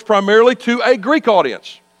those words primarily to a Greek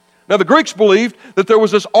audience. Now, the Greeks believed that there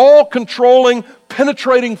was this all-controlling,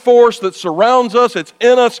 penetrating force that surrounds us, it's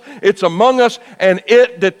in us, it's among us, and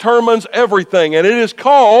it determines everything. And it is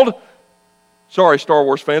called, sorry, Star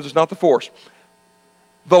Wars fans, it's not the Force,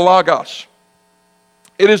 the Logos.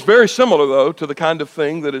 It is very similar, though, to the kind of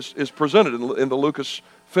thing that is presented in the Lucas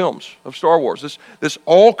films of Star Wars. This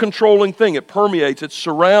all-controlling thing, it permeates, it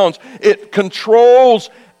surrounds, it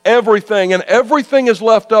controls everything, and everything is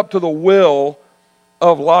left up to the will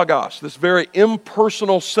of Logos, this very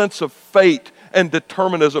impersonal sense of fate and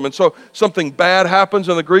determinism. And so something bad happens,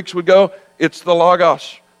 and the Greeks would go, it's the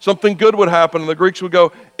Logos. Something good would happen, and the Greeks would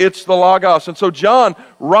go, it's the Logos. And so John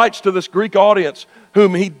writes to this Greek audience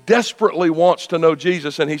whom he desperately wants to know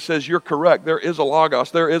Jesus, and he says, you're correct, there is a Logos.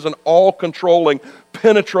 There is an all-controlling,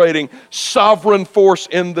 penetrating, sovereign force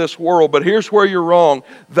in this world. But here's where you're wrong.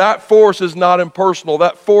 That force is not impersonal.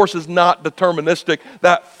 That force is not deterministic.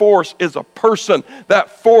 That force is a person. That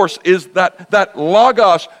force is that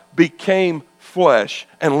Logos became flesh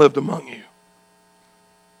and lived among you.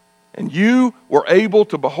 And you were able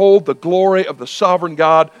to behold the glory of the sovereign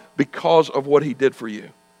God because of what he did for you.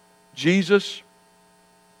 Jesus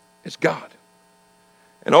is God.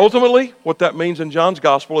 And ultimately, what that means in John's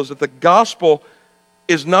gospel is that the gospel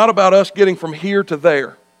is not about us getting from here to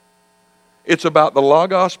there. It's about the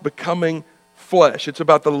Logos becoming flesh. It's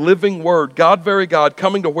about the living Word, God, very God,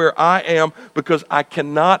 coming to where I am because I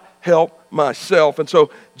cannot help myself. And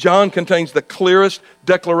so John contains the clearest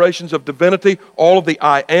declarations of divinity. All of the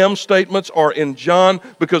I am statements are in John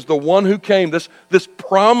because the one who came, this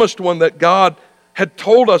promised one that God had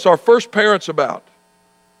told us, our first parents about,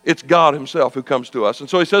 it's God himself who comes to us. And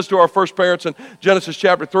so he says to our first parents in Genesis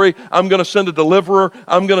chapter 3, I'm going to send a deliverer,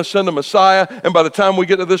 I'm going to send a Messiah, and by the time we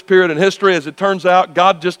get to this period in history, as it turns out,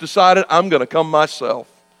 God just decided, I'm going to come myself.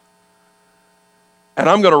 And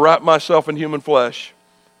I'm going to wrap myself in human flesh,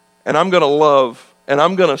 and I'm going to love, and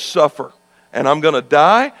I'm going to suffer, and I'm going to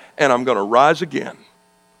die, and I'm going to rise again.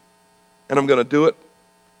 And I'm going to do it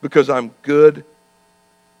because I'm good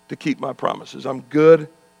to keep my promises. I'm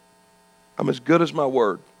as good as my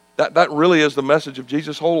word. That really is the message of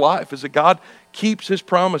Jesus' whole life, is that God keeps his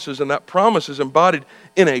promises, and that promise is embodied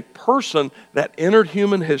in a person that entered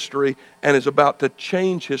human history and is about to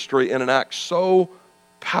change history in an act so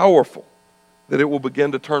powerful that it will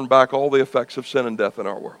begin to turn back all the effects of sin and death in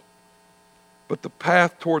our world. But the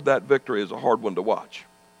path toward that victory is a hard one to watch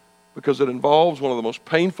because it involves one of the most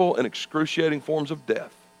painful and excruciating forms of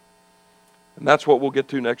death. And that's what we'll get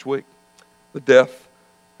to next week, the death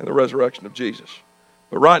and the resurrection of Jesus.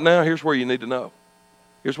 But right now, here's where you need to know.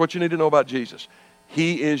 Here's what you need to know about Jesus.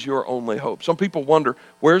 He is your only hope. Some people wonder,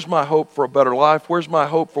 where's my hope for a better life? Where's my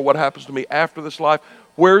hope for what happens to me after this life?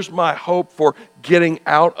 Where's my hope for getting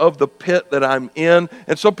out of the pit that I'm in?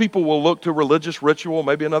 And some people will look to religious ritual,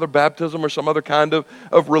 maybe another baptism or some other kind of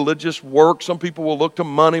religious work. Some people will look to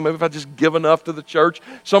money, maybe if I just give enough to the church.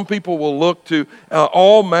 Some people will look to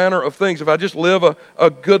all manner of things. If I just live a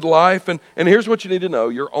good life. And here's what you need to know.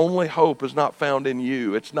 Your only hope is not found in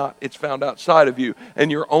you. It's found outside of you.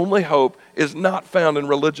 And your only hope is not found in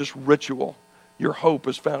religious ritual. Your hope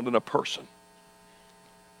is found in a person.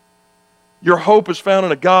 Your hope is found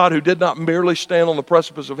in a God who did not merely stand on the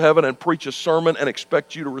precipice of heaven and preach a sermon and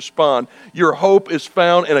expect you to respond. Your hope is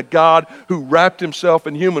found in a God who wrapped himself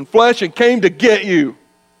in human flesh and came to get you.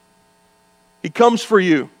 He comes for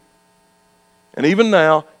you. And even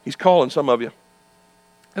now, he's calling some of you.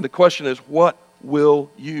 And the question is, what will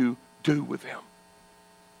you do with him?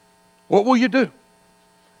 What will you do?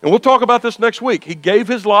 And we'll talk about this next week. He gave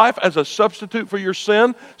his life as a substitute for your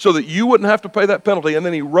sin so that you wouldn't have to pay that penalty. And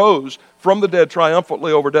then he rose from the dead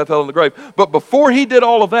triumphantly over death, hell, and the grave. But before he did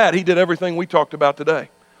all of that, he did everything we talked about today.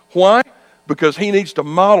 Why? Because he needs to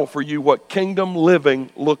model for you what kingdom living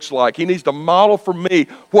looks like. He needs to model for me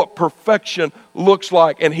what perfection looks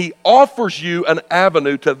like. And he offers you an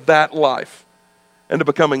avenue to that life and to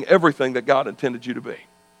becoming everything that God intended you to be.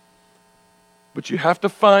 But you have to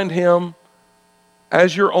find him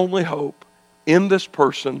as your only hope in this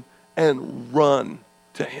person and run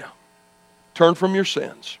to him. Turn from your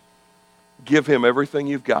sins. Give him everything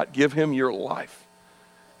you've got. Give him your life.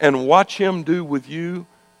 And watch him do with you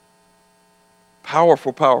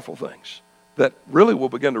powerful, powerful things that really will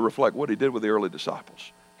begin to reflect what he did with the early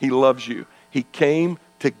disciples. He loves you. He came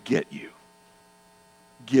to get you.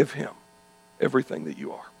 Give him everything that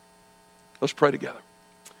you are. Let's pray together.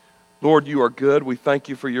 Lord, you are good. We thank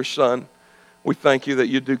you for your Son. We thank you that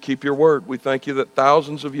you do keep your word. We thank you that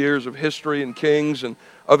thousands of years of history and kings and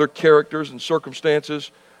other characters and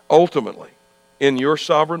circumstances ultimately, in your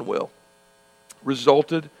sovereign will,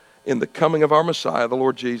 resulted in the coming of our Messiah, the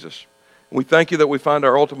Lord Jesus. And we thank you that we find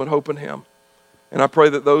our ultimate hope in him. And I pray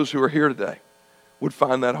that those who are here today would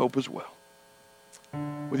find that hope as well.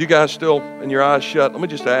 With you guys still and your eyes shut, let me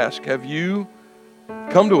just ask, have you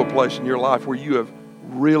come to a place in your life where you have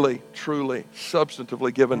really, truly,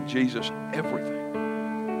 substantively given Jesus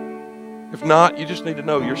everything? If not, you just need to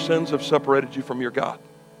know your sins have separated you from your God.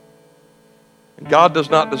 And God does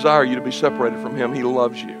not desire you to be separated from him. He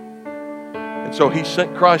loves you. And so he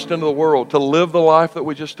sent Christ into the world to live the life that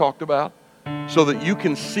we just talked about so that you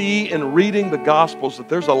can see in reading the Gospels that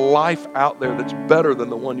there's a life out there that's better than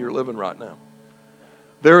the one you're living right now.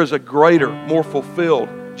 There is a greater, more fulfilled,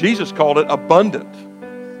 Jesus called it abundant,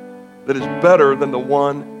 that is better than the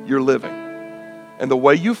one you're living. And the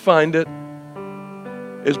way you find it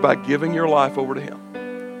is by giving your life over to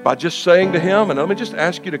him. By just saying to him, and let me just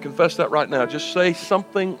ask you to confess that right now. Just say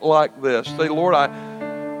something like this. Say, Lord,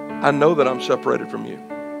 I know that I'm separated from you.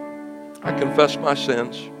 I confess my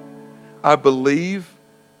sins. I believe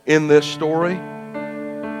in this story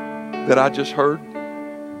that I just heard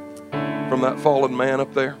from that fallen man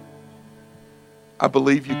up there. I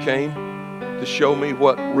believe you came to show me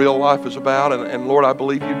what real life is about. And Lord, I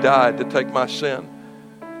believe you died to take my sin.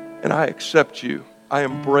 And I accept you. I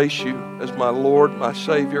embrace you as my Lord, my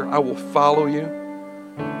Savior. I will follow you.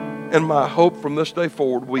 And my hope from this day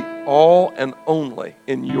forward will be all and only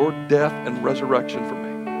in your death and resurrection for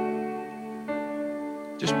me.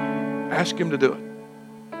 Just ask him to do it.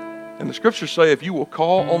 And the scriptures say if you will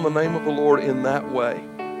call on the name of the Lord in that way,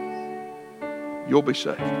 you'll be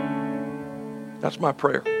saved. That's my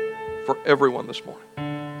prayer for everyone this morning.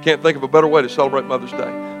 Can't think of a better way to celebrate Mother's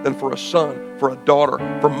Day than for a son, for a daughter,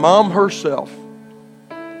 for mom herself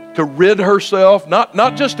to rid herself,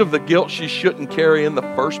 not just of the guilt she shouldn't carry in the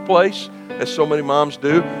first place, as so many moms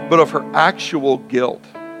do, but of her actual guilt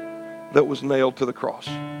that was nailed to the cross.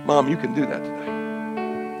 Mom, you can do that today.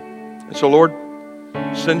 And so, Lord,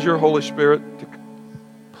 send your Holy Spirit to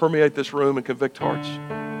permeate this room and convict hearts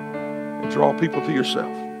and draw people to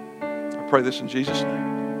yourself. I pray this in Jesus'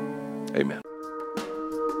 name. Amen.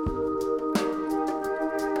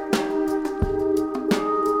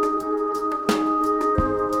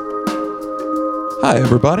 Hi,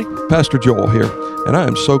 everybody. Pastor Joel here, and I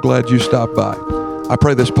am so glad you stopped by. I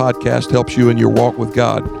pray this podcast helps you in your walk with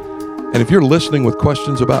God. And if you're listening with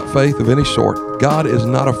questions about faith of any sort, God is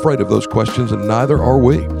not afraid of those questions, and neither are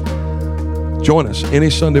we. Join us any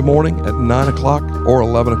Sunday morning at 9 o'clock or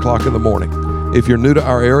 11 o'clock in the morning. If you're new to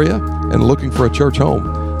our area and looking for a church home,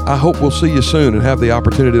 I hope we'll see you soon and have the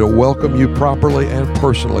opportunity to welcome you properly and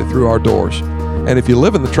personally through our doors. And if you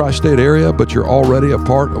live in the tri-state area, but you're already a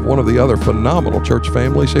part of one of the other phenomenal church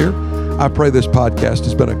families here, I pray this podcast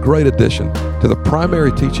has been a great addition to the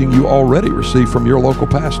primary teaching you already receive from your local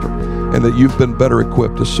pastor, and that you've been better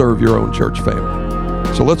equipped to serve your own church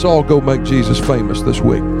family. So let's all go make Jesus famous this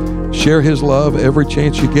week. Share his love every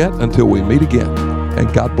chance you get until we meet again,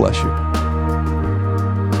 and God bless you.